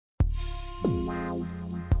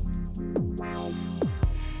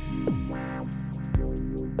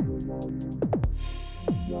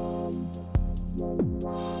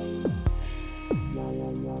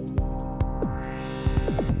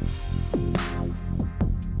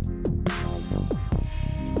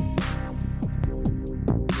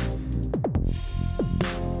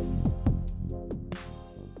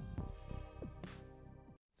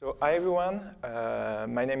Hi everyone,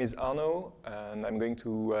 my name is Arnaud, and I'm going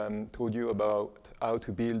to tell you about how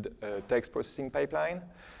to build a text processing pipeline.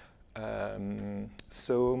 To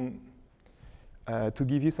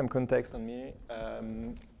give you some context on me,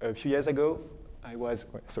 a few years ago, I was,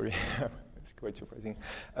 sorry, it's quite surprising.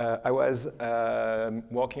 I was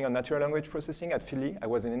working on natural language processing at Philly. I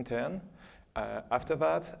was an intern. After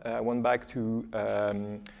that, I went back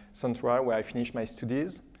to Central, where I finished my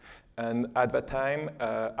studies. And at that time,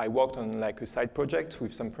 I worked on like a side project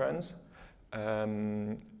with some friends.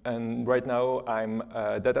 And right now, I'm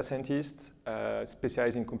a data scientist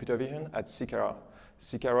specialized in computer vision at Fictional.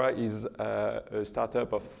 Fictional is a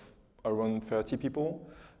startup of around 30 people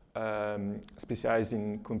specialized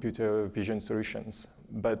in computer vision solutions.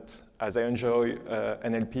 But as I enjoy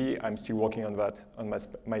NLP, I'm still working on that on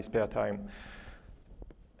my spare time.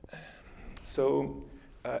 So,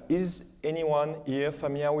 is anyone here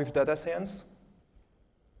familiar with data science?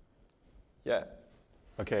 Yeah,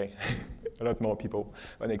 okay, a lot more people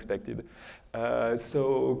unexpected.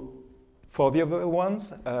 So for the other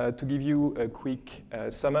ones, to give you a quick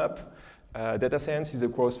sum up, data science is a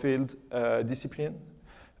cross-field discipline,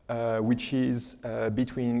 which is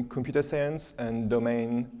between computer science and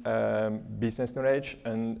domain business knowledge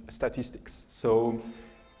and statistics. So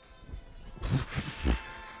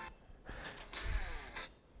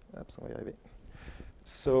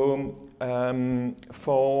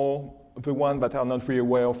for the ones that are not really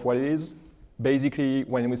aware of what it is, basically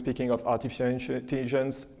when we're speaking of artificial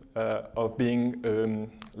intelligence, of being a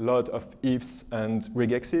lot of ifs and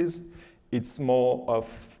regexes, it's more of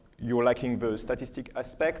you're lacking the statistic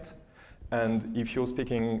aspect. And if you're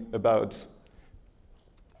speaking about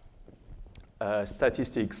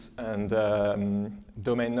statistics and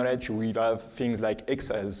domain knowledge, you will have things like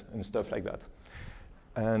Excels and stuff like that.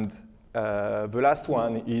 And the last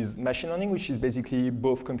one is machine learning, which is basically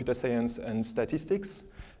both computer science and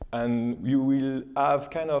statistics. And you will have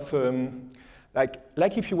kind of,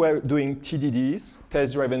 like if you were doing TDDs,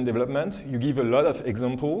 test-driven development, you give a lot of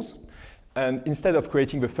examples. And instead of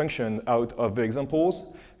creating the function out of the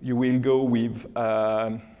examples, you will go with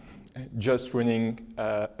just running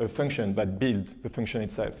a function that builds the function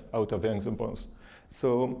itself out of the examples.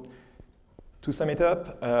 So to sum it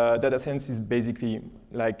up, data science is basically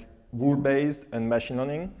like rule-based and machine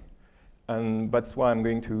learning, and that's what I'm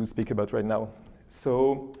going to speak about right now.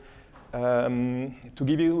 So to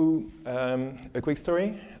give you a quick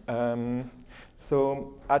story,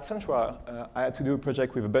 so at Central, I had to do a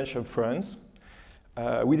project with a bunch of friends.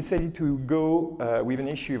 We decided to go with an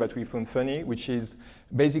issue that we found funny, which is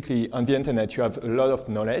basically on the internet you have a lot of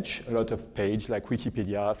knowledge, a lot of pages like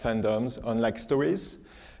Wikipedia, fandoms on like stories.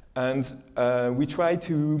 And we try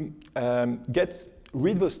to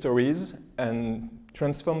read those stories and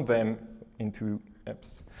transform them into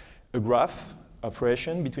a graph of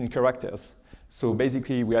relation between characters. So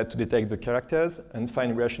basically, we had to detect the characters and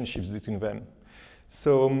find relationships between them.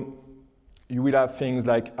 So you will have things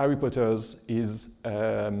like Harry Potter's is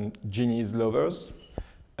Ginny's lovers,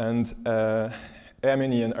 and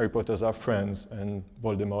Hermione and Harry Potter are friends, and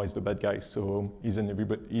Voldemort is the bad guy, so he's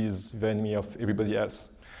the enemy of everybody else.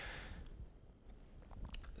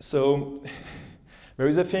 So there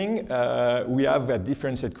is a thing we have that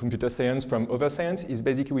differentiates computer science from other science is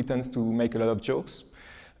basically we tend to make a lot of jokes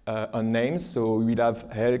on names. So we'd have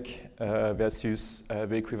Elk versus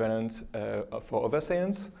the equivalent for other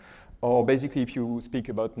science. Or basically if you speak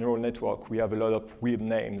about neural network, we have a lot of weird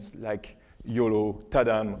names like YOLO,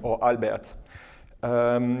 Tadam, or Albert.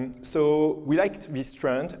 So we liked this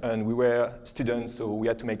trend and we were students, so we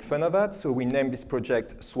had to make fun of that. So we named this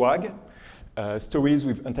project SWAG. Stories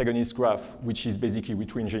with antagonist graph, which is basically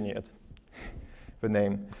retro-engineered, the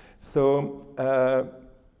name. So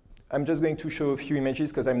I'm just going to show a few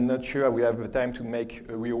images because I'm not sure we have the time to make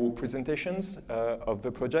real presentations of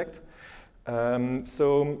the project.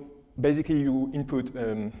 So basically you input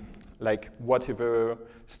like whatever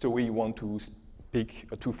story you want to speak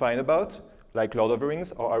to find about, like Lord of the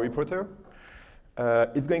Rings or Harry Potter.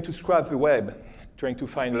 It's going to scrap the web, trying to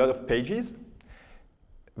find a lot of pages.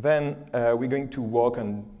 Then we're going to work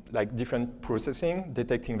on like different processing,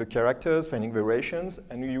 detecting the characters, finding the relations,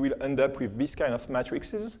 and we will end up with this kind of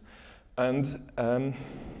matrices and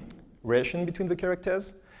relation between the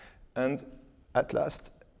characters, and at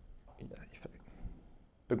last,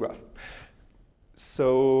 a graph.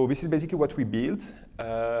 So this is basically what we build,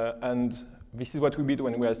 and this is what we build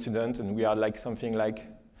when we are students, and we are like something like,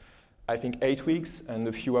 I think 8 weeks and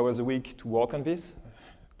a few hours a week to work on this.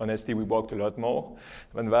 Honestly, we worked a lot more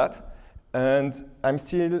than that. And I'm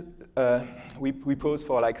still, we paused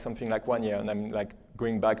for like something like 1 year, and I'm like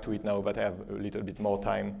going back to it now that I have a little bit more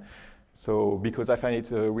time. So because I find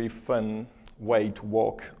it a really fun way to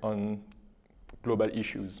work on global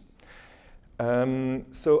issues.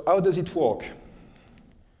 So how does it work?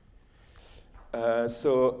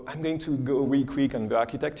 So I'm going to go really quick on the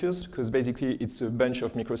architectures, because basically it's a bunch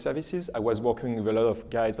of microservices. I was working with a lot of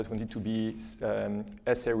guys that wanted to be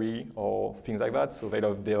SRE or things like that, so they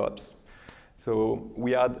love DevOps. So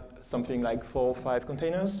we had something like 4 or 5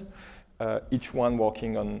 containers, each one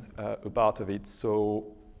working on a part of it. So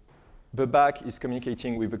the back is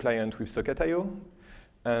communicating with the client with Socket.io,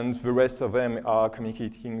 and the rest of them are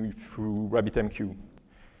communicating through RabbitMQ.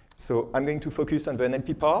 So I'm going to focus on the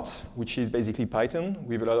NLP part, which is basically Python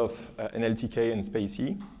with a lot of NLTK and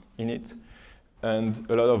spaCy in it, and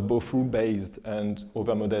a lot of both rule-based and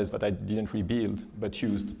other models that I didn't rebuild but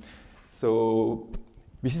used. So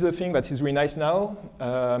this is a thing that is really nice now.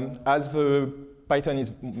 As the Python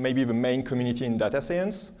is maybe the main community in data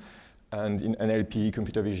science and in NLP,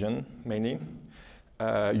 computer vision mainly,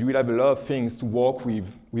 you will have a lot of things to work with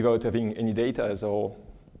without having any data or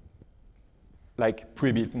like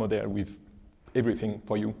pre-built model with everything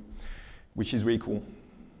for you, which is really cool.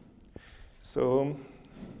 So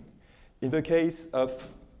in our case,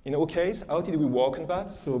 how did we work on that?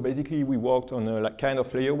 So basically we worked on a kind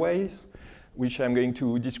of layer ways, which I'm going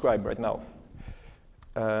to describe right now.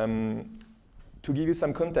 To give you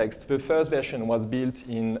some context, the first version was built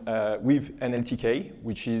in with NLTK,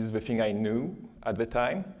 which is the thing I knew at the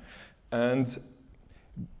time. And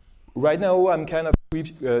right now I'm kind of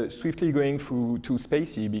swiftly going through to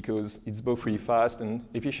spaCy because it's both really fast and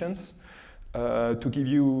efficient. To give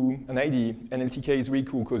you an idea, NLTK is really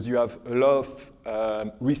cool because you have a lot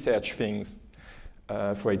of research things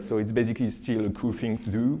for it. So it's basically still a cool thing to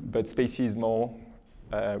do, but spaCy is more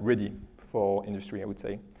ready for industry, I would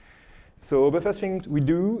say. So the first thing we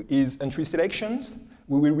do is entry selections.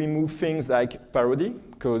 We will remove things like parody,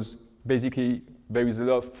 because basically there is a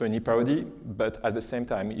lot of funny parody, but at the same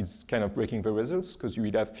time it's kind of breaking the results, because you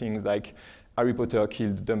will have things like Harry Potter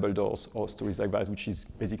killed Dumbledore or stories like that, which is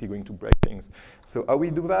basically going to break things. So how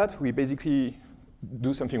we do that? We basically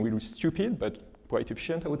do something really stupid, but quite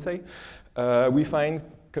efficient, I would say. We find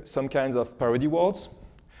some kinds of parody words,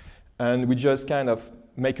 and we just kind of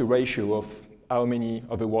make a ratio of how many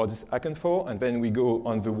of the words account for, and then we go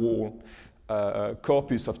on the whole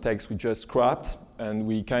corpus of text we just scrapped, and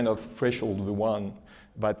we kind of threshold the one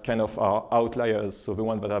that kind of are outliers, so the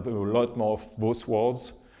one that have a lot more of those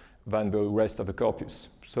words than the rest of the corpus.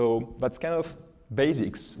 So that's kind of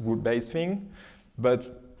basics, rule-based thing,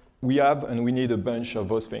 but we have and we need a bunch of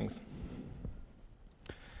those things.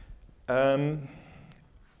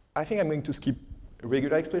 I think I'm going to skip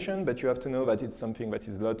regular expression, but you have to know that it's something that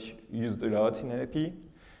is used a lot in NLP.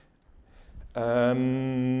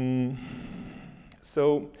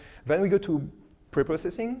 So then we go to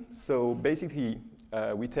preprocessing. So basically,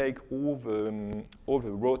 we take all the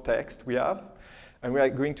raw text we have, and we are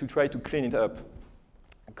going to try to clean it up,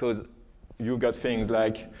 because you've got things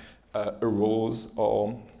like arrows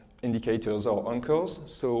or indicators or anchors.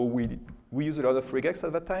 So we use a lot of regex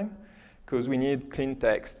at that time, because we need clean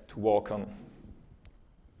text to work on,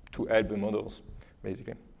 to help the models,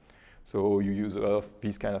 basically. So you use a lot of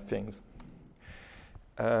these kind of things.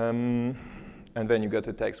 And then you get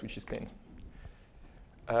a text which is clean.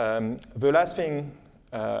 The last thing,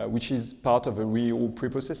 which is part of a real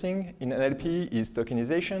preprocessing in NLP, is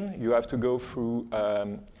tokenization. You have to go through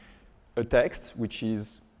a text, which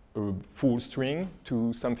is a full string,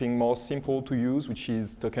 to something more simple to use, which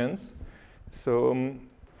is tokens. So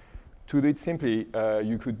to do it simply,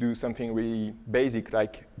 you could do something really basic,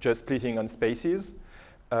 like just splitting on spaces.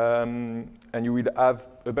 And you will have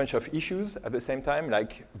a bunch of issues at the same time,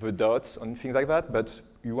 like the dots and things like that. But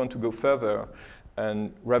you want to go further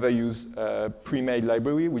and rather use a pre-made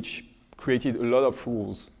library, which created a lot of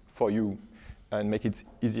rules for you and make it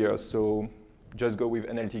easier. So just go with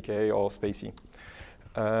NLTK or spaCy.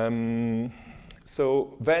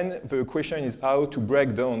 So then the question is how to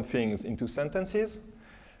break down things into sentences.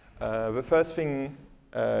 The first thing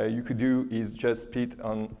you could do is just split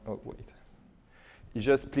on, you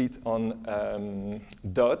just split on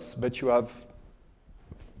dots, but you have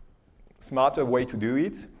smarter way to do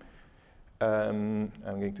it. I'm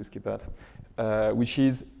going to skip that, which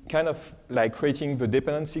is kind of like creating the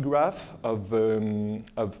dependency graph of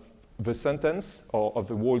the sentence or of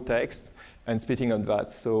the whole text and splitting on that.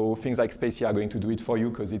 So things like spaCy are going to do it for you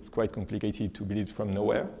because it's quite complicated to build it from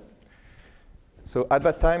nowhere. So at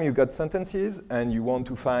that time, you got sentences, and you want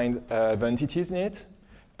to find the entities in it.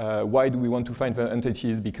 Why do we want to find the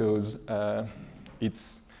entities? Because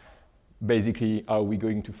it's basically how we're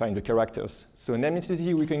going to find the characters. So name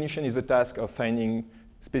entity recognition is the task of finding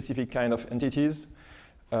specific kind of entities.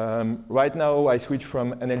 Right now, I switched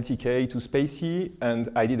from NLTK to Spacey, and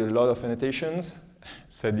I did a lot of annotations,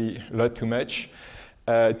 sadly, a lot too much,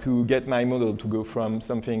 to get my model to go from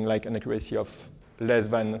something like an accuracy of less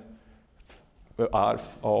than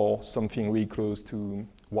half or something really close to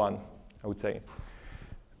 1, I would say.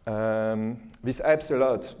 This helps a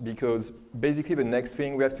lot because basically the next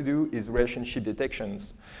thing we have to do is relationship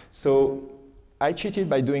detections. So I cheated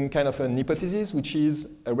by doing kind of an hypothesis, which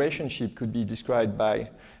is a relationship could be described by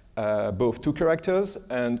both two characters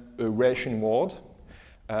and a relation word.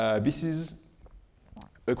 This is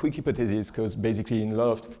a quick hypothesis because basically in a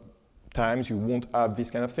lot of times you won't have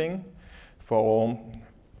this kind of thing for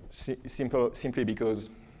simply because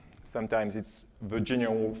sometimes it's the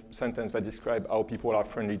general sentence that describes how people are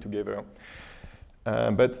friendly together.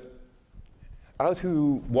 But how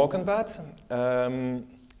to work on that?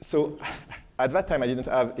 So at that time, I didn't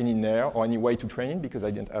have any NER or any way to train it because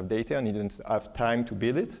I didn't have data and I didn't have time to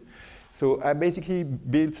build it. So I basically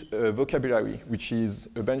built a vocabulary, which is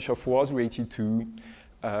a bunch of words related to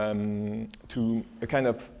a kind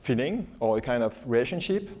of feeling or a kind of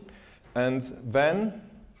relationship. And then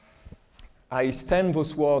I stem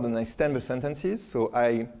those words and I stem the sentences. So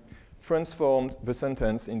I transformed the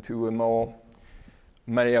sentence into a more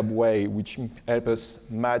malleable way, which helps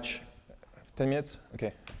us match. 10 minutes?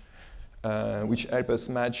 Okay. Which help us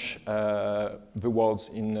match the words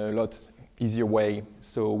in a lot easier way.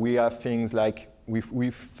 So we have things like,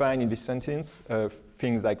 we find in this sentence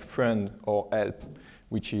things like friend or help,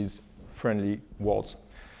 which is friendly words.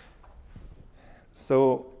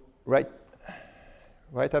 So right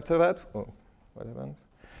after that, oh, what happened?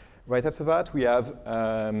 Right after that, we have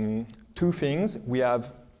two things. We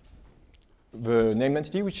have the name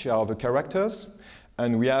entity, which are the characters,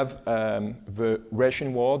 and we have the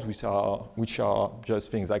relation words, which are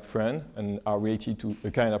just things like friend and are related to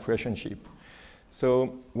a kind of relationship.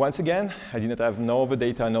 So once again, I did not have nor the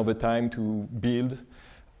data nor the time to build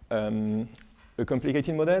a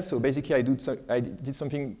complicated model. So basically, I did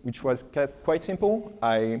something which was quite simple.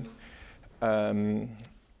 I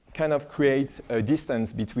kind of create a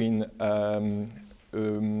distance between a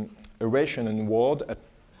relation and word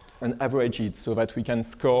and average it so that we can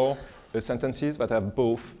score sentences that have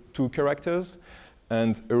both two characters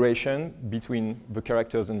and a relation between the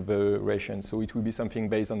characters and the relation. So it will be something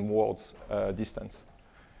based on words distance.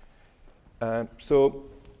 So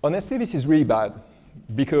honestly, this is really bad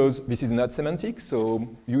because this is not semantic. So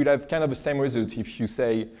you will have kind of the same result if you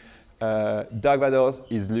say Dark Vador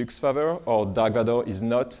is Luke's father or Dark Vador is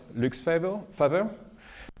not Luke's father.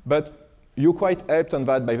 But you're quite helped on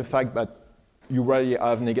that by the fact that you rarely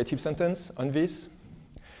have negative sentence on this.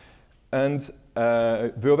 And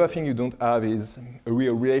the other thing you don't have is a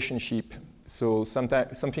real relationship. So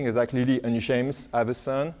something like Lily and James have a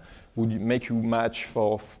son would make you match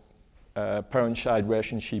for parent-child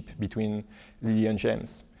relationship between Lily and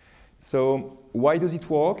James. So why does it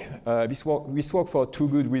work? This works for two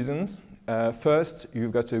good reasons. First,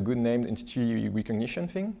 you've got a good named entity recognition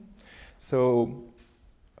thing. So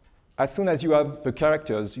as soon as you have the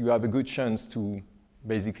characters, you have a good chance to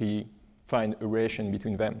basically find a relation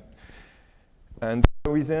between them. And the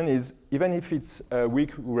reason is, even if it's a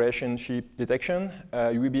weak relationship detection,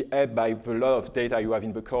 you will be helped by the lot of data you have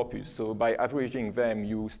in the corpus. So by averaging them,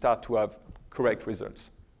 you start to have correct results.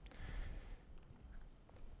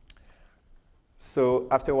 So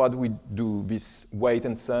afterward, we do this weight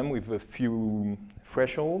and sum with a few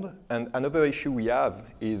threshold. And another issue we have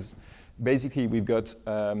is basically we've got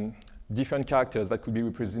different characters that could be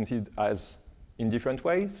represented as in different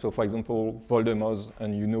ways. So for example, Voldemort's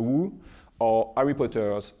and you-know-who, or Harry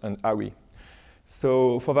Potter's and Harry.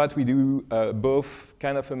 So for that, we do both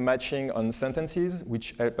kind of a matching on sentences,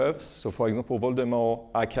 which help us. So for example, Voldemort,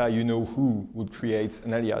 aka you-know-who, would create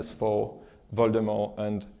an alias for Voldemort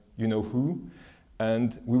and you-know-who.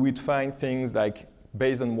 And we would find things like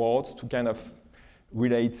based on words to kind of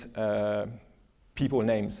relate people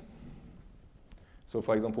names. So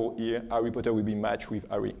for example, here, Harry Potter will be matched with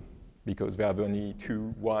Harry because there are only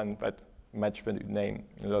one that match the name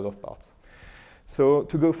in a lot of parts. So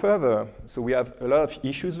to go further, so we have a lot of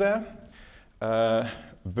issues there.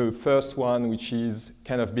 The first one, which is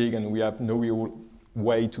kind of big and we have no real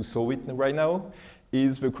way to solve it right now,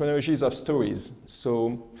 is the chronologies of stories.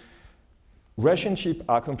 So relationships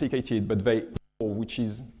are complicated, but they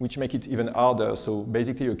which make it even harder. So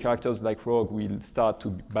basically, a character like Rogue will start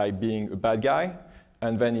by being a bad guy,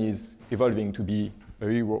 and then is evolving to be a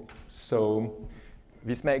hero. So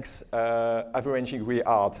this makes averaging really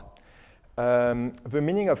hard. The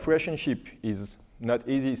meaning of relationship is not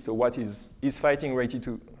easy. So what is fighting related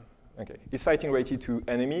to? Okay, is fighting related to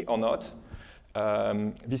enemy or not?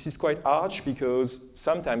 This is quite hard because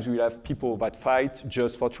sometimes we have people that fight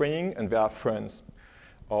just for training and they are friends,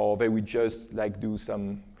 or they would just like do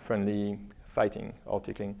some friendly fighting or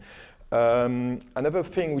tickling. Another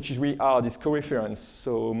thing which is really hard is co-reference.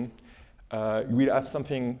 So we'll have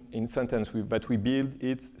something in sentence that we build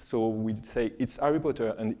it, so we say it's Harry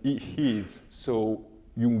Potter and he is. So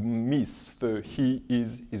you miss the he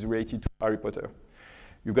is related to Harry Potter.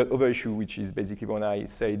 You've got other issue, which is basically what I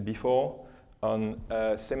said before on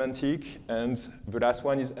semantic, and the last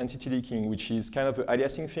one is entity leaking, which is kind of an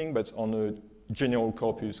aliasing thing, but on a general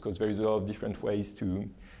corpus, because there is a lot of different ways to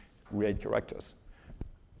relate characters.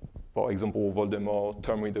 For example, Voldemort,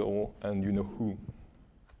 Tom Riddle, and you know who.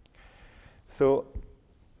 So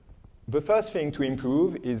the first thing to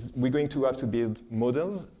improve is we're going to have to build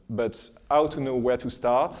models, but how to know where to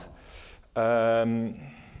start?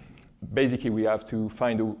 Basically, we have to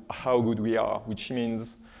find how good we are, which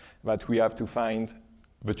means that we have to find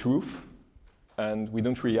the truth, and we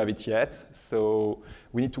don't really have it yet. So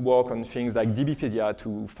we need to work on things like DBpedia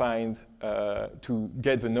to find, to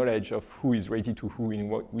get the knowledge of who is related to who in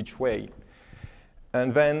which way.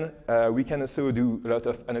 And then we can also do a lot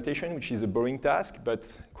of annotation, which is a boring task,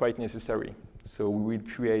 but quite necessary. So we will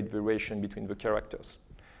create the relation between the characters.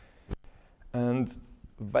 And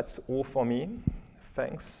that's all for me.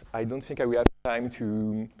 Thanks. I don't think I will have time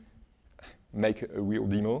to make a real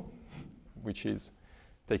demo, which is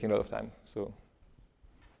taking a lot of time. So,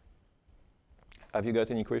 have you got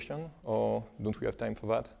any question, or don't we have time for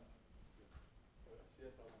that?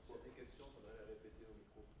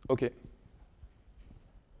 Okay.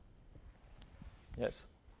 Yes.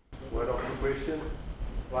 One of the question: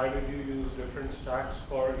 why did you use different stacks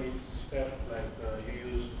for each step? Like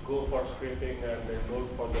you use Go for scraping and then Node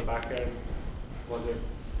for the backend. Was it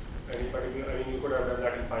any particular? I mean, you could have done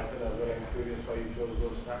that in Python as well. I'm curious why you chose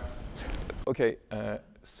those stacks. Okay,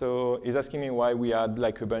 so he's asking me why we had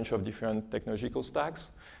like a bunch of different technological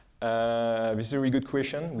stacks. This is a really good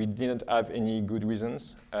question. We didn't have any good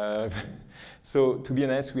reasons. So to be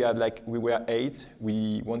honest, we were 8.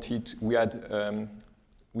 We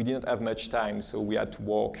didn't have much time, so we had to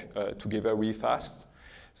work together really fast.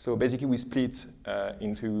 So basically, we split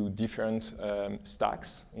into different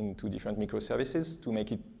stacks, into different microservices to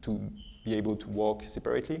make it to be able to work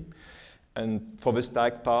separately. And for the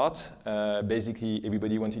stack part, basically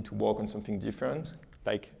everybody wanted to work on something different.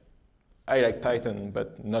 Like, I like Python,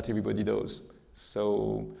 but not everybody does.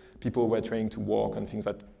 So people were trying to work on things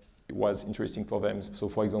that was interesting for them. So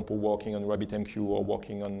for example, working on RabbitMQ or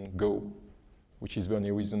working on Go, which is the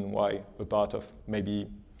only reason why a part of maybe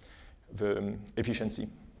the efficiency.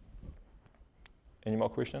 Any more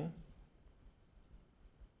questions?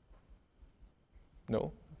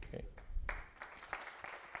 No?